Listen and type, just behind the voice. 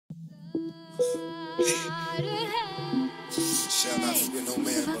Shall not fear no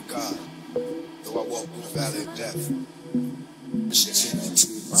man but God, though I walk through the valley of death. I should take that to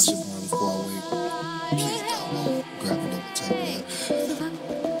my sublime before I wake. Please down low, grabbing on the table.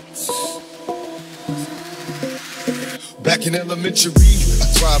 Back in elementary, I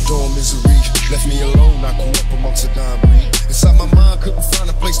thrived on misery. Left me alone, I grew up amongst a dying breed. Inside my mind, couldn't find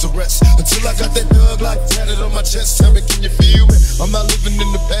a place to rest until I got that thug like tatted on my chest. Tell me, can you feel me? I'm not living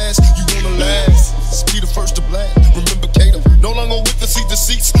in the past, you wanna last. Be the first to blast. Remember Kato, no longer with the seat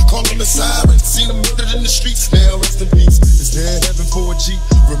deceits. Call him a siren, seen him murdered in the streets. Now rest in peace. Is there heaven for a G?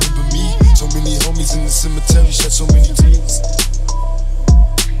 Remember me? So many homies in the cemetery, shed so many tears.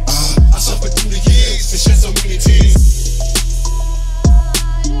 I suffered through the years and shed so many tears.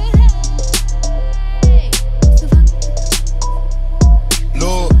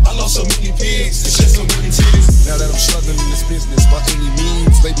 Lord, I lost so many pigs and shed so many tears. Now that I'm struggling in this business by any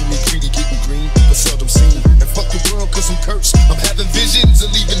means, label me greedy, getting green, but seldom seen. And fuck the world cause I'm cursed. I'm having visions of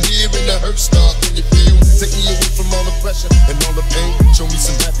leaving here in the hurt. Start when you feel. Take me away from all the pressure and all the pain. Show me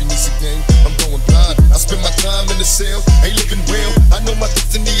some happiness again. I'm going blind. I spend my time in the cell. Ain't living well. I know my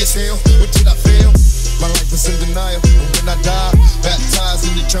destiny is hell. What did I fail? My life is in denial. And when I die, baptized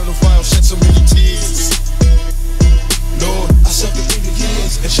in eternal fire, shed so many tears. Lord, I suffered through the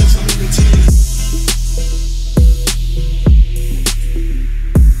years and shed so many tears.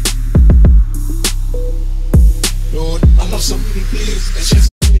 Lord, I lost so many years and shed so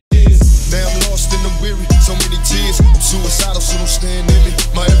many tears. Now I'm lost and I'm weary, so many tears. I'm suicidal, so don't stand near me.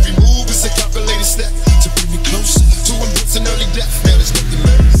 My every move is a calculated step to bring me closer to embracing early death. Now there's nothing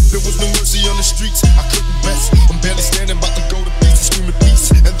left. There was no mercy on the streets, I couldn't rest. I'm barely standing, about to go to pieces, screaming peace.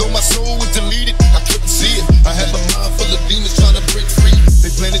 And though my soul was deleted, I couldn't see it. I had my mind full of demons trying to break free.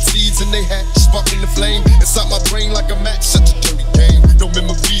 They planted seeds and they hatched, sparking the flame inside my brain like a match. Such a dirty game, no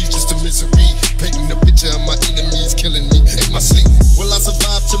memories, just a misery. Painting a picture of my enemies killing me in my sleep. Will I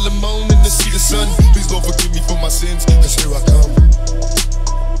survive till the morning to see the sun? Please Lord forgive me for my sins, cause here I come.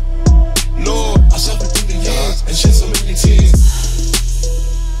 Lord, I suffered through the years and shed so many tears.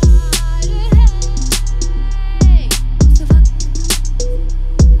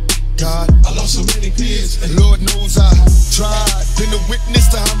 God, I lost so many peers, and Lord knows I tried. Been a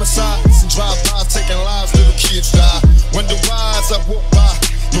witness to homicides and drive-bys taking lives, little kids die. Wonder why as I walk by,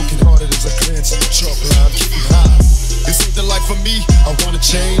 broken hearted as I glance at the chalk line, getting high. This ain't the life for me, I wanna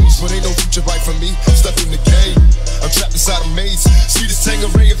change, but ain't no future right for me. I'm stuck in the game, I'm trapped inside a maze. See this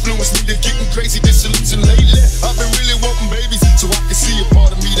Tangeray influence me to getting crazy, disillusioned lately. I've been really wanting babies, so I can see a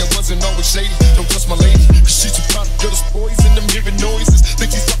part of me that wasn't always shady. Don't trust my lady, cause she's too proud of girls' poison. I'm hearing noises,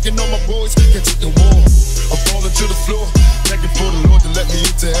 think she's fucking on my boys. Can't take no more, I'm falling to the floor, begging for the Lord to let me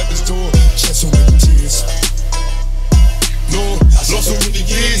into heaven's door. Shed so many tears. Lord, I lost so many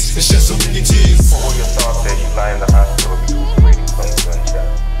years and shed so many tears. For all your thoughts that you lie in the hospital.